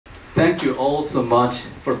Thank you all so much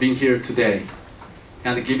for being here today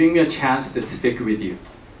and giving me a chance to speak with you.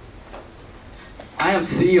 I am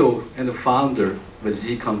CEO and the founder of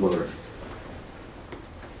ZConverter.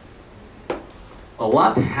 A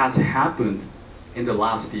lot has happened in the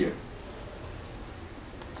last year.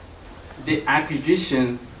 The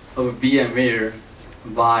acquisition of VMware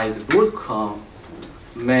by Broadcom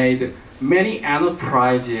made many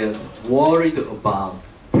enterprises worried about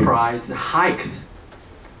price hikes.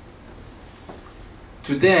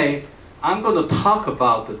 Today, I'm going to talk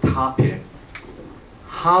about the topic,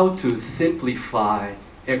 how to simplify,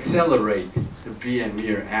 accelerate the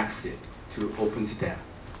VMware Exit to OpenStack.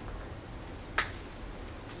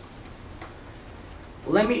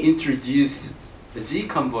 Let me introduce the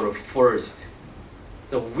ZConverter first.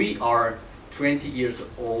 We are 20 years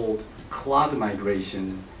old cloud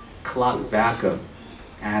migration, cloud backup,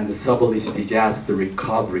 and serverless disaster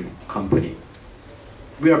recovery company.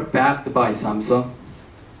 We are backed by Samsung,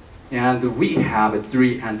 and we have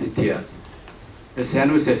 3 entities: the San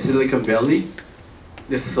Jose, Silicon Valley,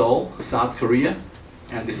 the Seoul, South Korea,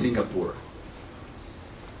 and the Singapore.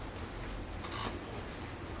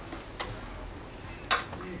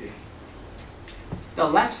 Now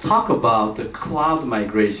let's talk about the cloud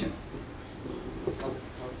migration.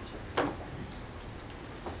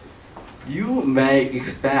 You may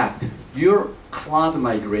expect your cloud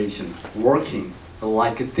migration working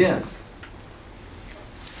like this.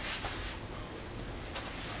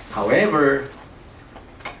 However,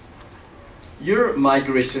 your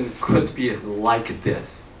migration could be like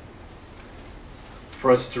this.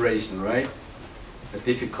 Frustration, right?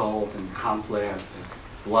 Difficult and complex, and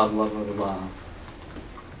blah, blah, blah, blah.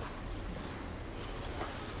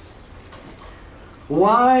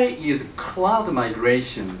 Why is cloud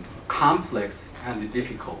migration complex and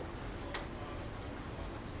difficult?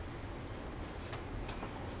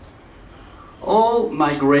 All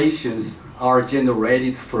migrations are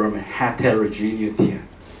generated from heterogeneity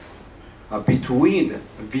between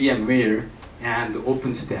VMware and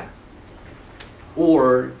OpenStack,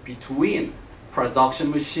 or between production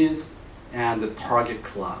machines and the target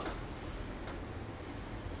cloud.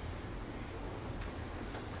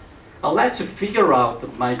 Let's figure out the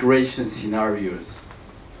migration scenarios.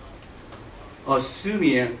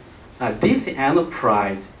 Assuming this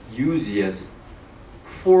enterprise uses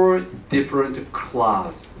 4 different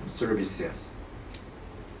cloud services.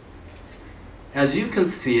 As you can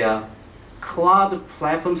see, cloud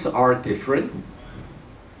platforms are different,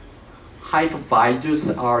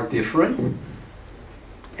 hypervisors are different,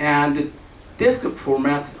 and disk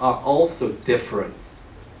formats are also different.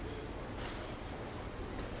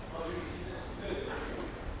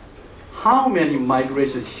 How many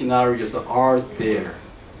migration scenarios are there?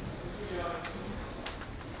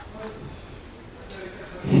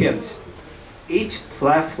 Hint: each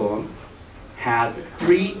platform has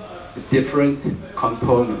 3 different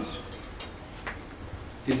components.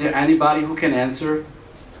 Is there anybody who can answer?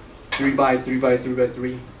 3 by 3 by 3 by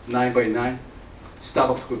 3, 9 by 9?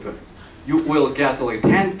 Starbucks coupon. You will get like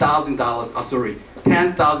 $10,000, sorry,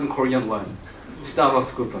 10,000 Korean won.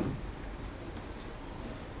 Starbucks coupon.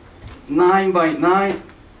 9 by 9.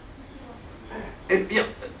 Yeah,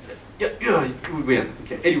 you win.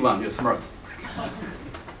 Okay, 81, you're smart.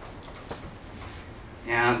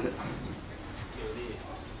 And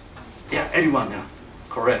yeah, 81, yeah,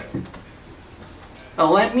 correct.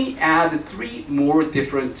 Now let me add 3 more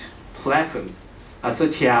different platforms,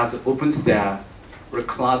 such as OpenStack or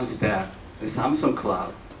CloudStack and Samsung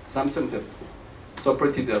Cloud. Samsung's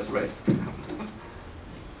supported us, right?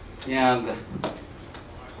 And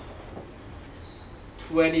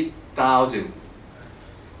 20,000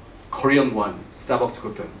 Korean won Starbucks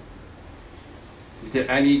coupon. Is there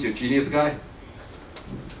any genius guy?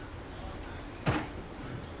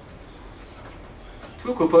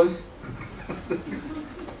 2 coupons.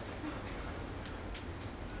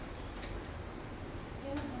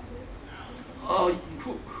 Oh,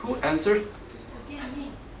 who answered?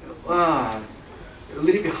 A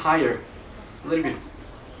little bit higher, a little bit.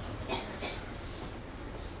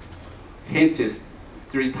 Hint is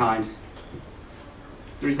 3 times.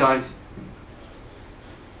 3 times.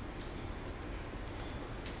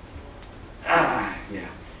 Yeah.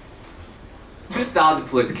 2,000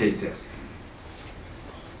 plus cases.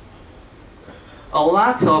 A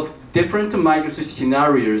lot of different migration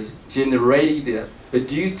scenarios generated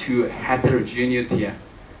due to heterogeneity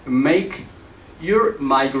make your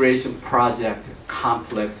migration project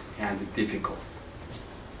complex and difficult.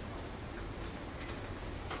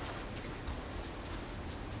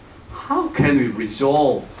 How can we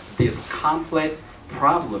resolve these complex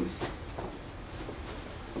problems?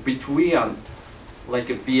 between like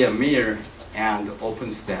a VMware and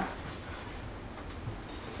OpenStack.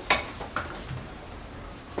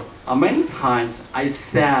 Many times I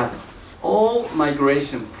said all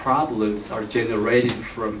migration problems are generated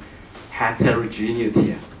from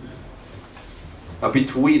heterogeneity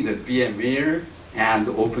between the VMware and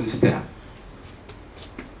OpenStack.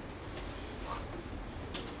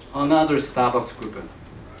 Another Starbucks coupon.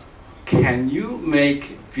 Can you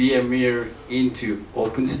make VMware into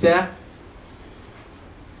OpenStack?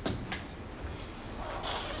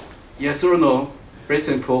 Yes or no? Very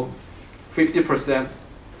simple. 50%.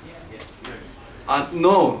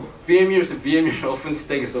 No, VMware is VMware,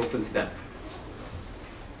 OpenStack is OpenStack.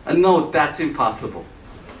 No, that's impossible.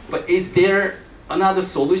 But is there another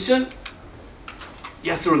solution?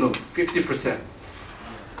 Yes or no? 50%.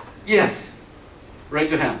 Yes.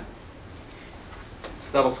 Raise your hand.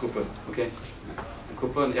 Starbucks coupon, okay?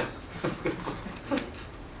 Coupon, yeah.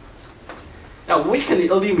 Now we can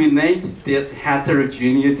eliminate this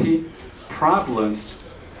heterogeneity problems.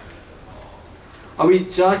 We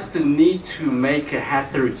just need to make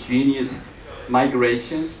heterogeneous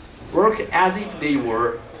migrations work as if they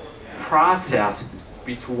were processed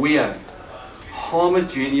between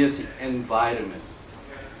homogeneous environments,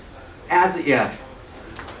 as if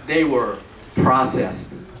they were processed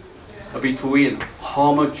between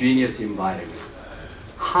homogeneous environments.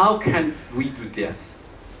 How can we do this?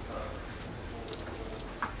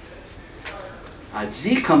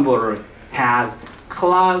 ZConverter has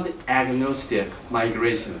cloud-agnostic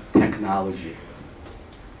migration technology,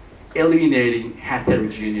 eliminating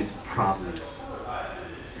heterogeneous problems.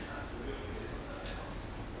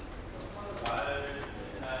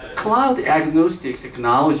 Cloud-agnostic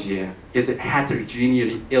technology is a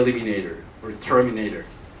heterogeneity eliminator or terminator.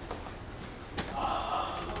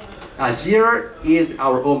 Here is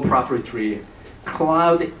our own proprietary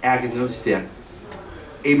cloud-agnostic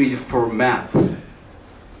image format.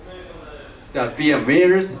 The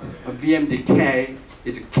VMware's VMDK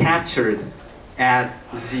is captured as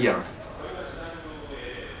 0.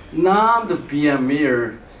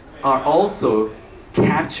 Non-VMware are also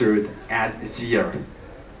captured as 0.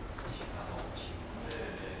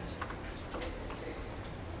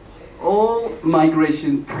 All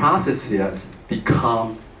migration processes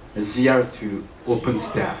become 0 to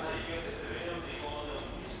OpenStack.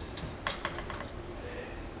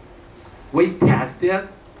 We tested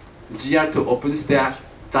 0 to OpenStack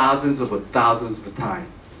thousands of times.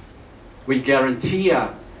 We guarantee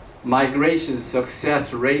a migration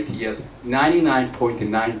success rate is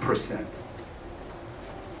 99.9%.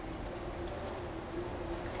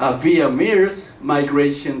 VMware's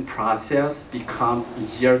migration process becomes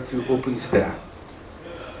 0 to OpenStack.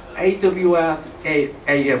 AWS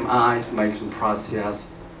AMI's migration process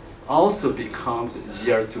also becomes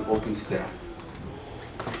 0 to OpenStack.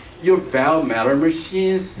 Your bare metal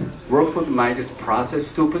machine's workload migration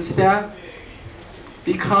process to OpenStack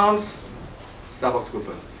becomes Starbucks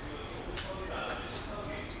coupon.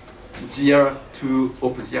 0 to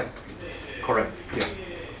OpenStack. Correct. Yeah.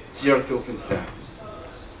 0 to OpenStack.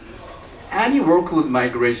 Any workload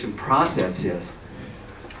migration processes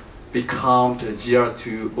become 0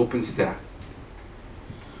 to OpenStack.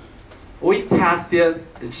 We tested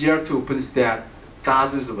 0 to OpenStack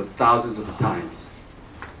thousands of times.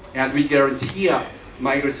 And we guarantee a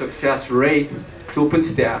migration success rate to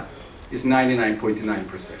OpenStack is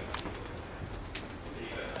 99.9%.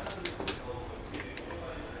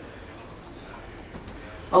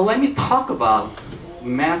 Let me talk about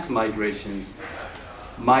mass migrations,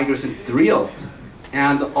 migration drills,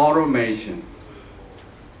 and automation.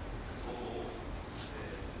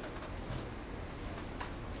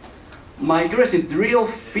 Migration drill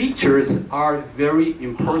features are very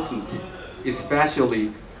important,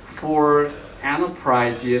 especially for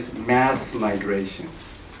enterprises mass migration.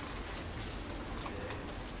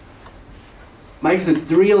 Migration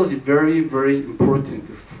drill is very, very important,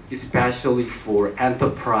 especially for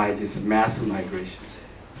enterprises mass migrations.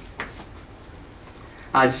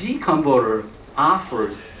 ZConverter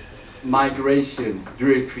offers migration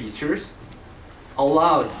drill features,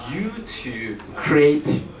 allow you to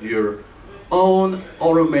create your own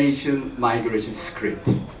automation migration script,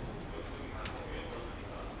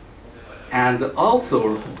 and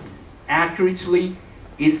also accurately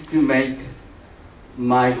estimate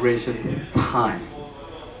migration time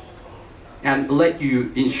and let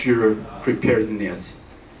you ensure preparedness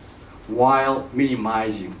while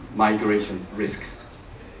minimizing migration risks.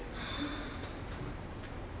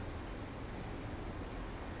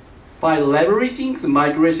 By leveraging the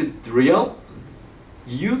migration drill,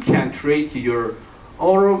 you can create your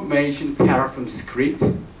automation Terraform script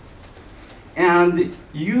And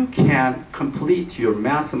you can complete your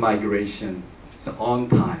mass migration on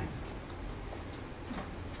time.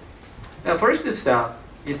 The first step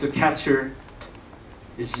is to capture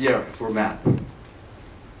ZR format.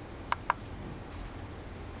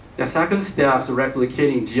 The second step is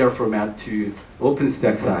replicating ZR format to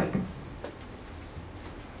OpenStack side.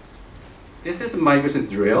 This is a migration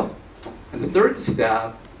drill. And the third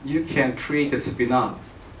step, you can create a spin-up,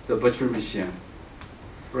 the virtual machine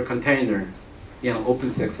or container in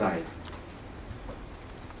OpenStack side.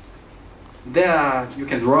 Then you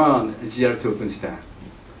can run ZR to OpenStack.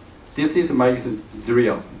 This is a migration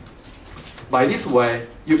drill. By this way,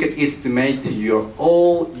 you can estimate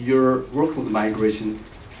all your workload migration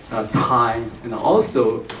time, and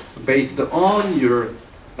also based on your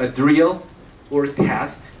drill or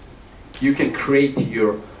test, you can create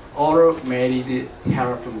your automated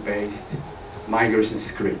Terraform-based migration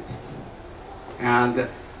script. And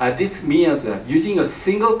this means using a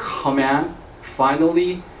single command,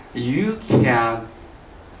 finally, you can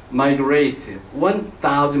migrate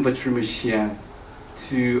 1,000 virtual machines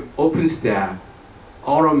to OpenStack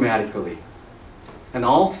automatically. And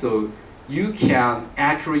also, you can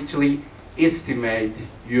accurately estimate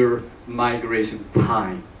your migration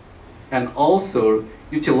time. And also,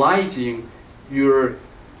 utilizing your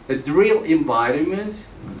drill environments,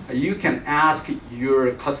 you can ask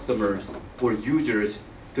your customers or users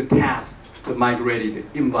to test the migrated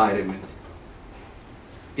environment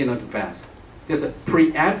in advance. This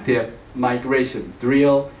preemptive migration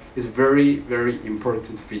drill is very, very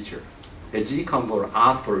important feature. The ZConverter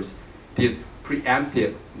offers this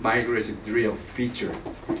preemptive migration drill feature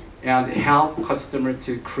and help customers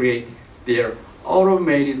to create their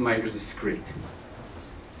automated migration script.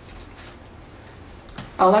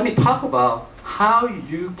 Now let me talk about how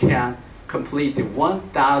you can complete the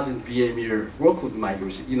 1,000 VMware workload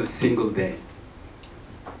migration in a single day.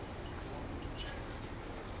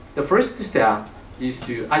 The first step is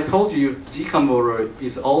I told you ZConverter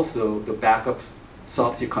is also the backup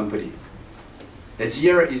software company. The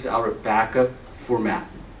ZR is our backup format,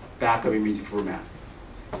 backup image format.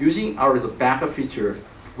 Using the backup feature,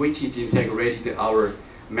 which is integrated to our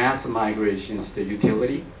mass migrations, the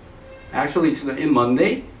utility. Actually, in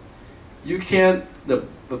Monday, you can the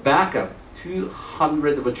backup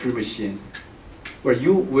 200 virtual machines, where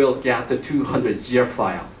you will get the 200 ZR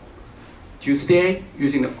file. Tuesday,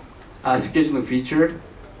 using the scheduling feature,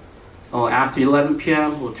 after 11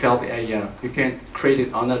 p.m. or 12 a.m., you can create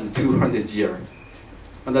another 200 ZR,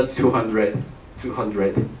 another 200,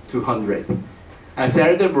 200, 200. And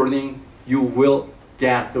Saturday morning, you will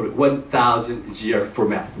get the 1,000 ZR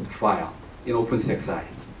format file in OpenStack side.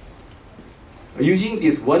 Using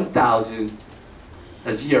this 1,000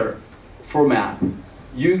 ZR format,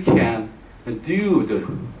 you can do the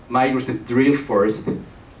migration drill first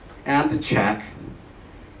and check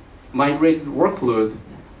migrated workload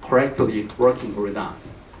correctly working or not.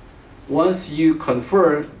 Once you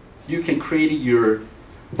confirm, you can create your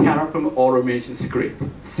Terraform automation script,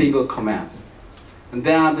 single command. And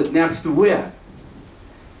then the next week,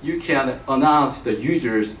 you can announce the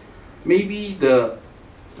users, maybe the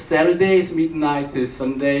Saturdays midnight to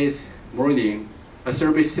Sundays morning,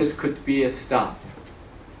 services could be stopped.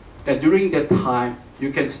 And during that time,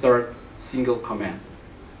 you can start single command.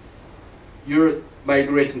 Your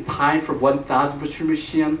migration time for 1,000 virtual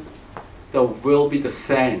machine that will be the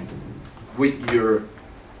same with your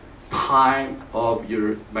time of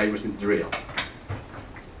your migration drill.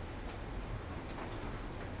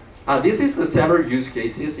 This is the several use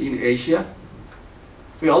cases in Asia.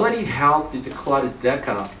 We already have this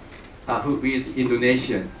cloud-agnostic, who is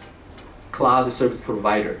Indonesian cloud service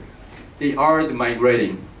provider. They are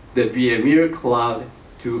migrating the VMware cloud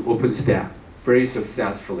to OpenStack very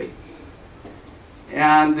successfully.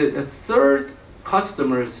 And the third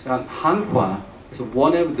customer, Hanwha, is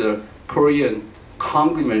one of the Korean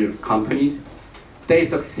conglomerate companies. They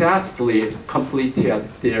successfully completed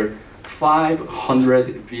their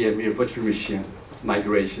 500 VMware virtual machine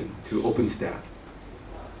migration to OpenStack.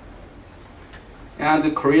 And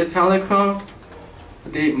the Korea Telecom,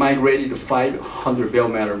 they migrated 500 bare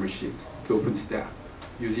metal machines to OpenStack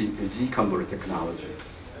using ZConverter technology.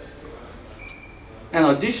 And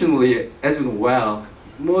additionally, as well,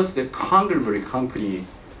 most of the conglomerate companies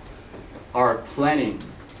are planning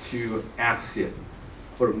to exit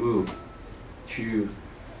or move to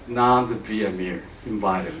non-VMware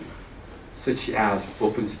environment, such as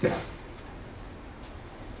OpenStack.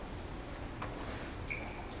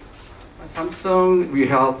 Samsung, we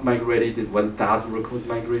have migrated 1,000 workload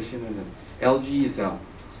migration, and LG is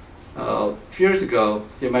few years ago,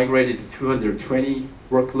 they migrated 220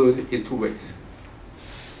 workload in two ways.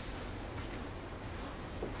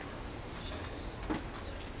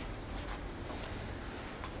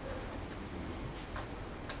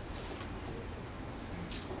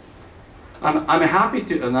 I'm happy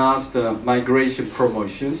to announce the migration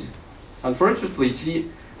promotions. Unfortunately,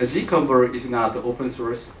 ZConverter is not open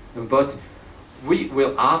source, but we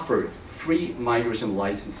will offer free migration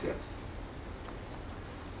licenses.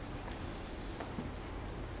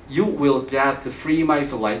 You will get the free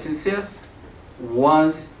migration licenses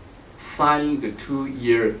once signing the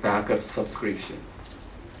 2-year backup subscription.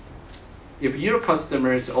 If your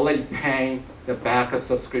customer is already paying the backup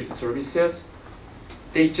subscription services,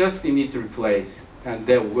 they just need to replace, and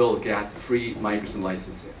they will get free migration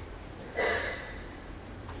licenses.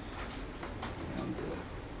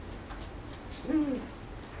 And,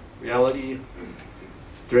 reality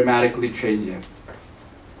dramatically changing.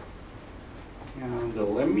 And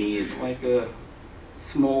let me like a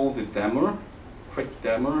small demo, quick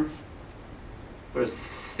demo. There's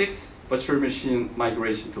 6 virtual machine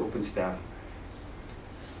migration to OpenStack.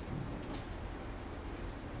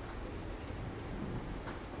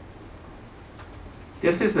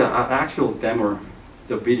 This is the actual demo,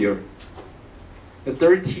 the video. The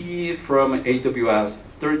 30 from AWS,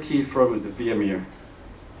 30 from the VMware.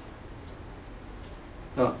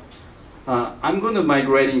 I'm going to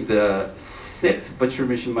migrating the 6 virtual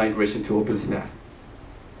machine migration to OpenStack.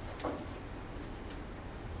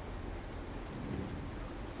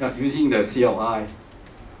 Using the CLI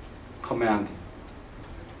command.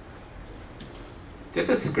 This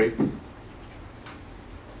is script.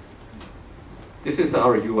 This is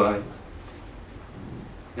our UI.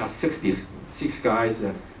 6 guys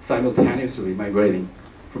simultaneously migrating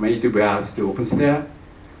from AWS to OpenStack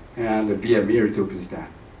and VMware to OpenStack.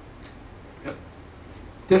 Yep.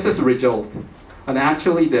 This is the result. And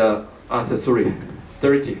actually the,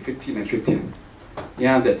 30, 15, and 15.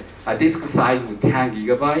 And the disk size was 10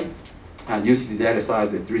 gigabyte, and used data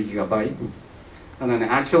size was 3 gigabyte. And then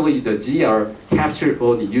actually the GR captured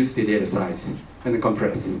all the used data size and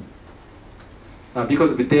compress.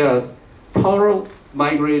 Because their total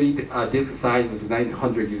migrated disk size was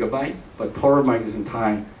 900 gigabyte, but total migration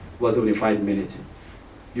time was only 5 minutes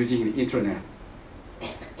using the internet.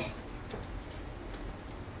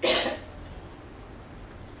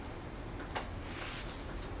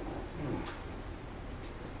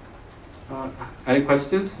 Any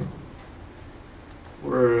questions?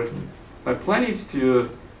 Or my plan is to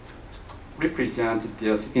represent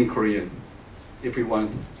this in Korean, if we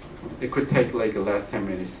want. It could take like less 10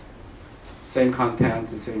 minutes. Same content,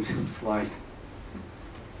 the same slide.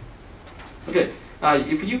 Okay,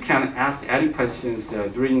 if you can ask any questions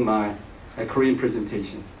during my Korean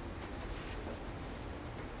presentation.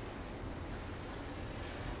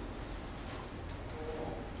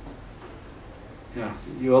 Yeah,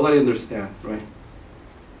 you already understand, right?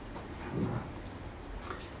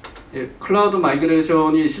 예, 클라우드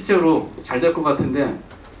마이그레이션이 실제로 잘 될 것 같은데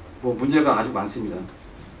뭐 문제가 아주 많습니다.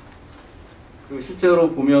 그 실제로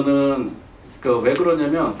보면은 왜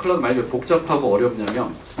그러냐면 클라우드 마이그레이션 복잡하고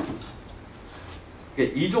어렵냐면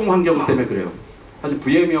이종 환경 때문에 그래요. 사실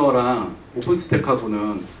VMware랑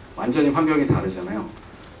오픈스택하고는 완전히 환경이 다르잖아요.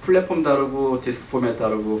 플랫폼 다르고 디스크 포맷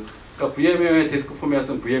다르고. 그러니까 VMware의 디스크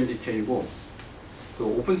포맷은 VMDK이고 그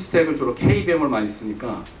오픈스택은 주로 KVM을 많이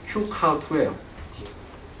쓰니까 Qcloud2예요.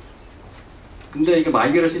 근데 이게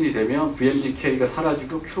마이그레이션이 되면 VMDK가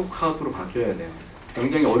사라지고 Qcloud2로 바뀌어야 돼요.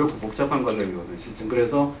 굉장히 어렵고 복잡한 과정이거든요, 실제.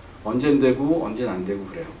 그래서 언젠 되고 언젠 안 되고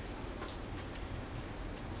그래요.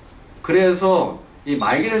 그래서 이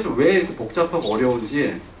마이그레이션 왜 이렇게 복잡하고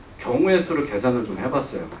어려운지 경우의 수를 계산을 좀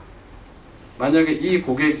해봤어요. 만약에 이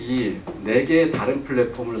고객이 4개의 다른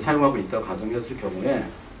플랫폼을 사용하고 있다고 가정했을 경우에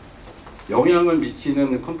영향을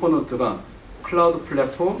미치는 컴포넌트가 클라우드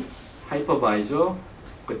플랫폼, 하이퍼바이저,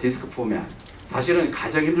 그 디스크 포맷. 사실은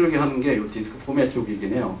가장 힘들게 하는 게 이 디스크 포맷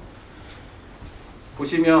쪽이긴 해요.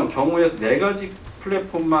 보시면 경우의 4가지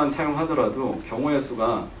플랫폼만 사용하더라도 경우의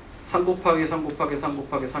수가 3 곱하기 3 곱하기 3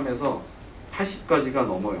 곱하기 3에서 80가지가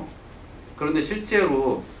넘어요. 그런데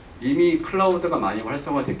실제로 이미 클라우드가 많이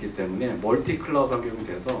활성화됐기 때문에 멀티 클라우드 환경이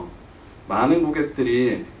돼서 많은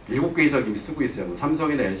고객들이 7개 이상 이미 쓰고 있어요. 뭐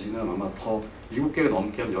삼성이나 LG는 아마 더 7개가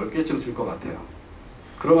넘게 한 10개쯤 쓸 것 같아요.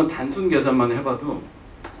 그러면 단순 계산만 해봐도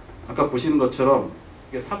아까 보시는 것처럼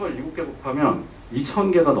이게 3을 7개 곱하면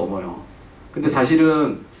 2000개가 넘어요. 근데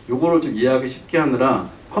사실은 요거를 좀 이해하기 쉽게 하느라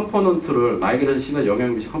컴포넌트를 마이그레이션이나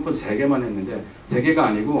영향 미치 컴포넌트 3개만 했는데 3개가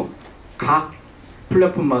아니고 각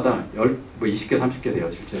플랫폼마다 20개, 30개 돼요,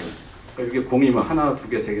 실제로. 그러니까 이게 공이 뭐 1,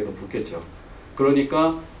 2개, 3개 더 붙겠죠.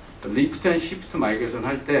 그러니까 리프트 앤 시프트 마이그레이션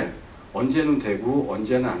할 때 언제는 되고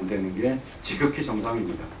언제는 안 되는 게 지극히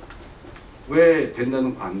정상입니다. 왜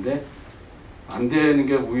된다는 반대? 안 되는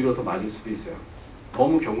게 오히려 더 맞을 수도 있어요.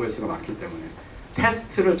 너무 경우의 수가 많기 때문에.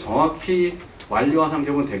 테스트를 정확히 완료한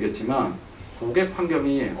환경은 되겠지만 고객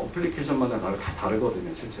환경이 어플리케이션마다 다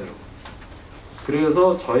다르거든요, 실제로.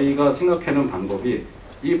 그래서 저희가 생각해놓은 방법이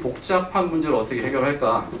이 복잡한 문제를 어떻게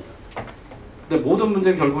해결할까. 근데 모든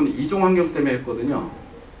문제는 결국은 이종 환경 때문에 했거든요.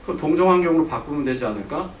 그럼 동종 환경으로 바꾸면 되지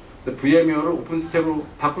않을까? 근데 VMware를 오픈스택으로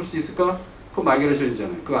바꿀 수 있을까? 그건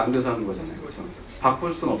마이그레이션이잖아요. 그거 안 돼서 하는 거잖아요. 그렇죠?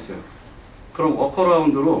 바꿀 수는 없어요. 그럼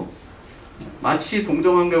워커라운드로 마치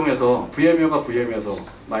동종 환경에서 VMware에서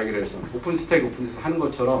마이그레이션, 오픈스택 하는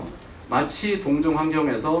것처럼 마치 동종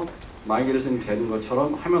환경에서 마이그레이션이 되는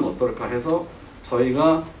것처럼 하면 어떨까 해서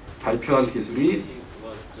저희가 발표한 기술이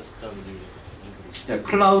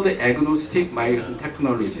cloud-agnostic migration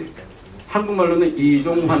technology, 한국말로는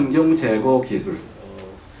이종 환경 제거 기술을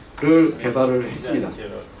개발을 했습니다.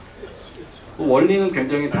 원리는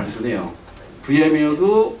굉장히 단순해요.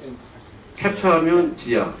 VMware도 캡처하면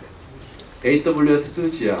지하, AWS도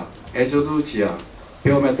지하, 애저도 지하,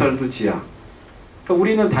 베어메탈도 지하. 그러니까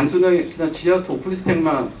우리는 단순히 그냥 지하 투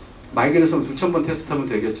오픈스택만 마이그레이션 수천 번 테스트하면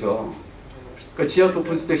되겠죠. 그러니까 지하 투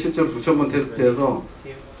오픈스택 실제로 수천 번 테스트해서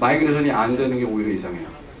마이그레이션이 안 되는 게 오히려 이상해요.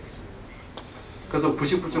 그래서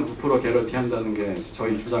 99.9% 개런티 한다는 게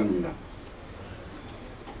저희 주장입니다.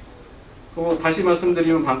 다시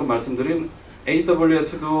말씀드리면 방금 말씀드린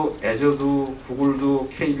AWS도, 애저도, 구글도,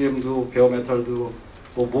 KVM도, 베어메탈도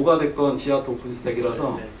뭐가 됐건 지하 투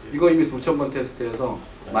오픈스택이라서 이거 이미 수천 번 테스트해서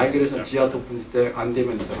마이그레이션 지하 투 오픈스택 안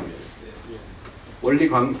되면 이상합니다. 원리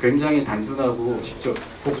굉장히 단순하고 직접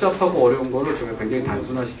복잡하고 어려운 거를 제가 굉장히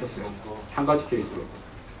단순화시켰어요. 한 가지 케이스로.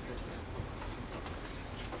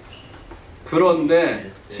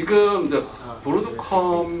 그런데 지금 이제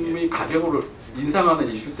브로드컴이 가격을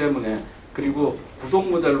인상하는 이슈 때문에 그리고 구독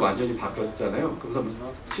모델로 완전히 바뀌었잖아요. 그래서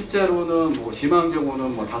실제로는 뭐 심한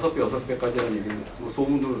경우는 뭐 5배, 6배까지라는 얘기는 뭐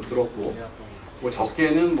소문도 들었고 뭐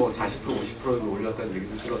적게는 뭐 40%, 50% 올렸다는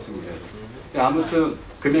얘기도 들었습니다. 아무튼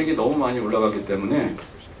금액이 너무 많이 올라가기 때문에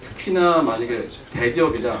특히나 만약에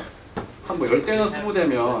대기업이다 한 뭐 10대나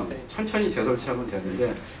 20대면 천천히 재설치하면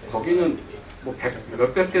되는데 거기는 뭐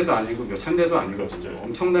몇백 대도 아니고 몇천 대도 아니거든요.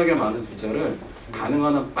 엄청나게 많은 숫자를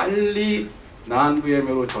가능한 한 빨리 나한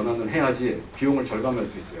VM으로 전환을 해야지 비용을 절감할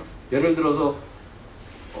수 있어요. 예를 들어서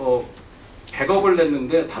 100억을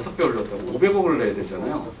냈는데 5배 올렸다고 500억을 내야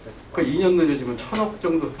되잖아요. 그러니까 2년 늦어지면 1000억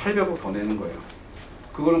정도 800억 더 내는 거예요.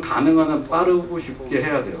 그거는 가능한 한 빠르고 쉽게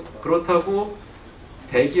해야 돼요. 그렇다고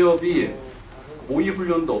대기업이 모의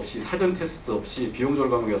훈련도 없이 사전 테스트 없이 비용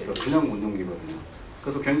절감을 갖다 그냥 못 넘기거든요.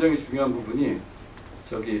 그래서 굉장히 중요한 부분이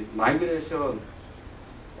저기 마이그레이션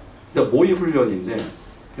모의 훈련인데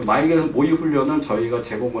마이그레이션 모의 훈련을 저희가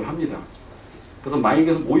제공을 합니다. 그래서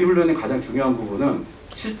마이그레이션 모의 훈련의 가장 중요한 부분은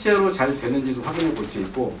실제로 잘 되는지도 확인해 볼 수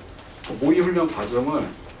있고 모의 훈련 과정을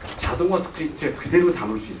자동화 스크립트에 그대로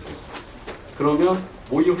담을 수 있어요. 그러면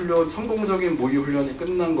성공적인 모의 훈련이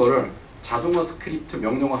끝난 거를 자동화 스크립트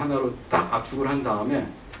명령어 하나로 딱 압축을 한 다음에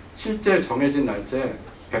실제 정해진 날짜에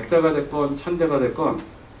 100대가 됐건 1000대가 됐건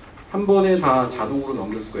한 번에 다 자동으로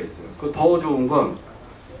넘길 수가 있어요. 그 더 좋은 건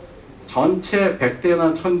전체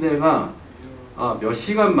 100대나 1000대가 몇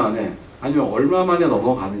시간 만에 아니면 얼마 만에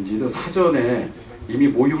넘어가는지도 사전에 이미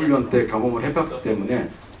모의 훈련 때 경험을 해봤기 때문에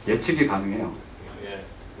예측이 가능해요.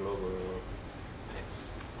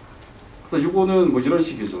 그래서 이거는 뭐 이런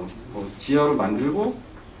식이죠. 뭐 지하로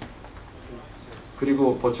만들고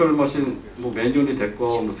그리고 버추얼 머신 뭐 매뉴얼이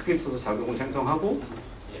됐건 뭐 스크립트 써서 자동으로 생성하고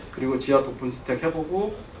그리고 지하 오픈스택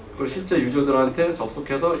해보고 그걸 실제 유저들한테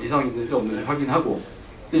접속해서 이상이 있는지 없는지 확인하고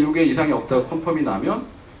근데 이게 이상이 없다고 컨펌이 나면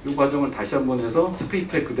이 과정을 다시 한번 해서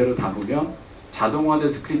스크립트에 그대로 담으면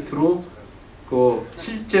자동화된 스크립트로 그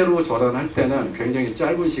실제로 전환할 때는 굉장히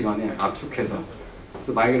짧은 시간에 압축해서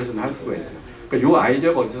마이그레이션을 할 수가 있어요. 그러니까 이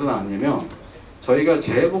아이디어가 어디서 나왔냐면 저희가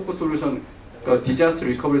재복구 솔루션 그러니까 디자스터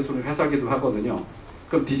리커버리 솔루션 회사기도 하거든요.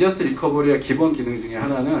 그럼 디자스터 리커버리의 기본 기능 중에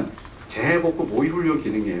하나는 재복구 모의 훈련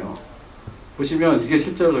기능이에요. 보시면 이게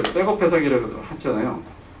실제로 백업 회사기라고 했잖아요.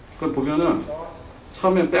 그럼 보면은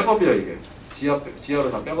처음엔 백업이야 이게.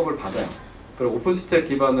 지하로 다 백업을 받아요. 그리고 오픈스택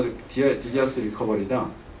기반으로 디자스터 리커버리다.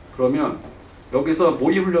 그러면 여기서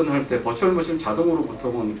모의 훈련을 할 때 버추얼 머신 자동으로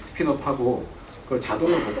보통은 스핀업하고 그걸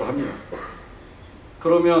자동으로 복구합니다.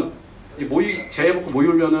 그러면 이 재복구 모의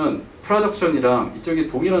훈련은 프로덕션이랑 이쪽이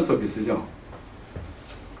동일한 서비스죠.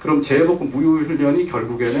 그럼 재복구 모의 훈련이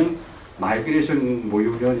결국에는 마이그레이션 모의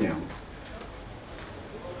훈련이에요.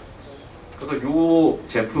 그래서 이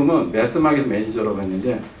제품은 매스마켓 매니저라고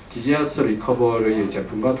했는데 디자스터 리커버리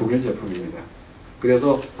제품과 동일 제품입니다.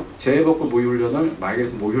 그래서 재해복구 모의 훈련을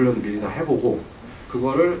마이그레이션 모의 훈련을 미리 다 해보고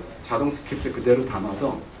그거를 자동 스크립트 그대로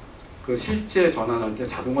담아서 그 실제 전환할 때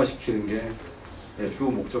자동화시키는 게 주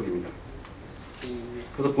목적입니다.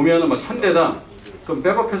 그래서 보면은 뭐 1000대다. 그럼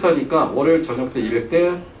백업 회사니까 월요일 저녁 때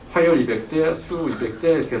 200대, 화요일 200대, 수 200대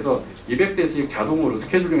이렇게 해서 200대씩 자동으로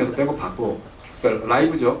스케줄링해서 백업 받고, 그러니까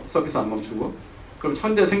라이브죠. 서비스 안 멈추고. 그럼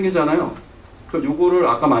 1000대 생기잖아요. 그럼 요거를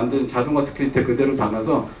아까 만든 자동화 스크립트 그대로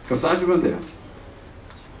담아서 그냥 쏴주면 돼요.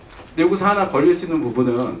 근데 여기서 하나 걸릴 수 있는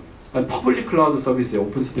부분은 퍼블릭 클라우드 서비스예요.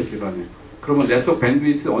 오픈스택 기반에. 그러면 네트워크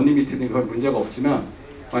밴드위스 언리미티드니까 문제가 없지만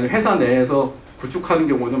만약 회사 내에서 구축하는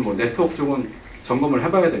경우는 뭐 네트워크 쪽은 점검을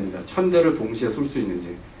해봐야 됩니다. 1000대를 동시에 쏠 수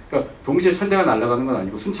있는지. 그러니까 동시에 1000대가 날아가는 건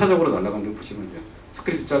아니고 순차적으로 날아가는 거 보시면 돼요.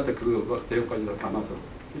 스크립트 짤 때 그거 내용까지 다 담아서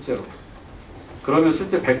실제로. 그러면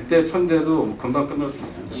실제 100대, 1000대도 금방 끝날 수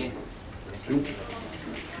있습니다. 예.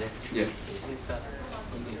 예. 행사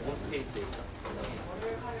홈페이지에서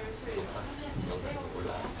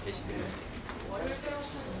올라 게시되면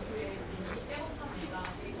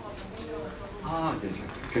아, 예,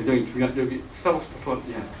 굉장히 중요한 여기 스타벅스 포함.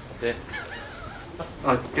 예. 네.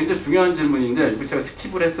 아, 굉장히 중요한 질문인데 이거 제가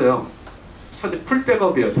스킵을 했어요. 첫째 풀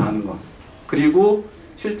백업이에요, 다 하는 거. 그리고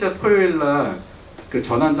실제 토요일 날 그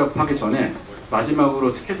전환 작업하기 전에 마지막으로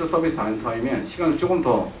스케줄 서비스 하는 타임에 시간을 조금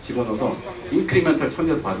더 집어넣어서 인크리멘탈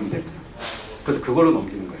 1000대에서 받으면 됩니다. 그래서 그걸로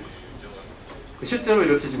넘기는 거예요. 실제로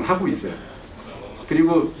이렇게 지금 하고 있어요.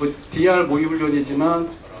 그리고 뭐 DR 모의 훈련이지만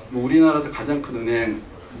뭐 우리나라에서 가장 큰 은행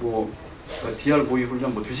뭐 DR 모의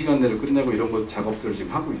훈련 뭐 2시간 내로 끝내고 이런 거 작업들을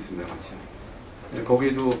지금 하고 있습니다, 같이.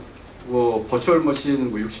 거기도 뭐 버추얼 머신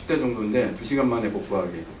뭐 60대 정도인데 2시간 만에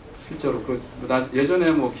복구하기. 실제로 예전에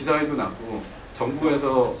뭐 기사에도 났고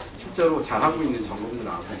정부에서 실제로 잘하고 있는 점검도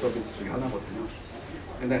나왔던 서비스 중에 하나거든요.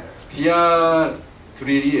 근데 DR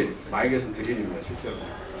드릴이 마이그레이션 드릴입니다, 실제로.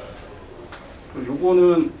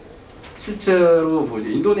 요거는 실제로 뭐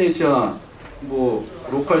인도네시아 뭐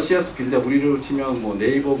로컬 CSP인데 우리로 치면 뭐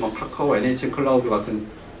네이버, 뭐 카카오, NHN 클라우드 같은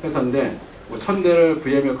회사인데 뭐 1000대를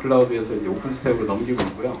VMware 클라우드에서 이제 오픈스택으로 넘기고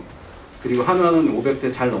있고요. 그리고 하나는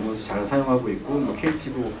 500대 잘 넘어서 잘 사용하고 있고, 뭐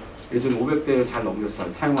KT도 예전 500대를 잘 넘겨서 잘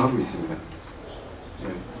사용하고 있습니다. 네.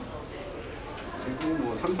 그리고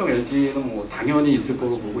뭐 삼성, LG는 뭐 당연히 있을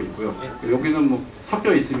거로 보고 있고요. 여기는 뭐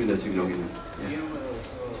섞여 있습니다, 지금 여기는. 예.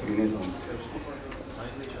 저기는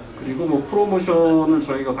그리고 뭐 프로모션을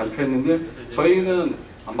저희가 발표했는데 저희는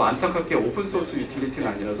뭐 안타깝게 오픈소스 유틸리티는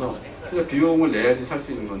아니라서 진짜 비용을 내야지 살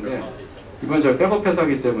수 있는 건데 이번 저희 백업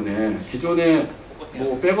회사이기 때문에 기존에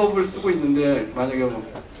뭐 백업을 쓰고 있는데 만약에 뭐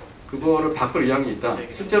그거를 바꿀 의향이 있다.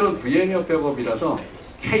 실제로는 VMware 백업이라서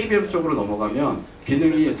KVM 쪽으로 넘어가면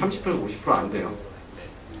기능이 30% 50% 안 돼요.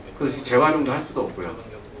 그래서 재활용도 할 수도 없고요.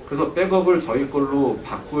 그래서 백업을 저희 걸로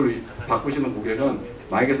바꾸시는 고객은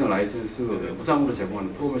마이그레이션 라이센스 무상으로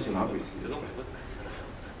제공하는 프로모션을 하고 있습니다.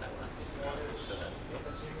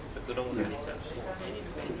 네.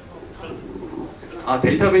 아,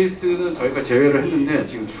 데이터베이스는 저희가 제외를 했는데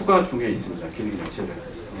지금 추가 중에 있습니다. 기능 자체를.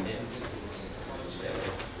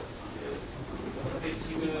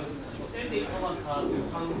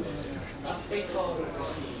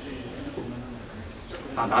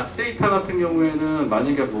 아, 나스 데이터 같은 경우에는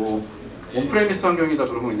만약에 뭐 온프레미스 환경이다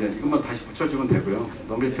그러면 이제 이것만 다시 붙여주면 되고요.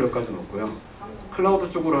 넘길 필요까지는 없고요. 클라우드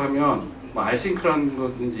쪽으로 하면 뭐 알싱크라는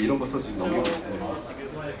거든지 이런 거 써서 넘기고 있습니다.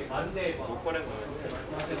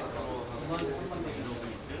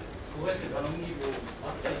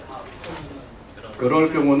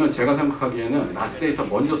 그럴 경우는 제가 생각하기에는 나스 데이터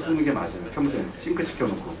먼저 쓰는 게 맞아요. 평소에 싱크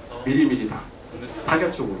시켜놓고 미리미리 다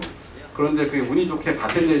타겟 쪽으로. 그런데 그게 운이 좋게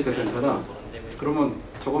같은 데이터 센터라 그러면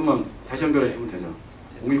저것만 다시 연결해 주면 되죠.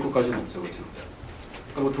 519까지는 없죠, 그렇죠?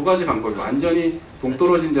 그러니까 뭐 두 가지 방법이 완전히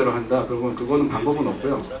동떨어진 대로 한다. 그러면 그거는 방법은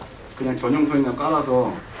없고요. 그냥 전용선이나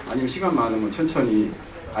깔아서 아니면 시간 많으면 천천히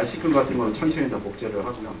RC금 같은 거는 천천히 다 복제를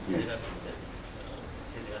하고요. 예.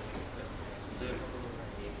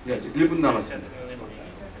 네, 지금 1분 남았습니다.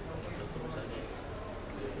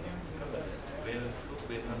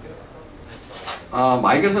 아,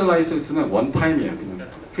 마이그레이션 라이센스는 원타임이에요. 그냥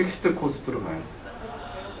픽스드 코스트로 가요.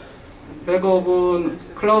 백업은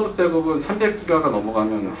클라우드 백업은 300기가가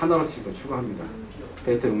넘어가면 하나씩 더 추가합니다.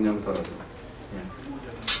 데이터 용량 따라서. 예.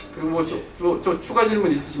 그리고 뭐 저 추가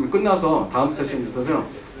질문 있으시면 끝나서 다음 세션 있어서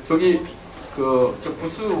저기 저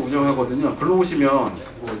부스 운영하거든요. 글로 오시면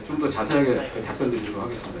뭐 좀 더 자세하게 답변 드리도록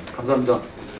하겠습니다. 감사합니다.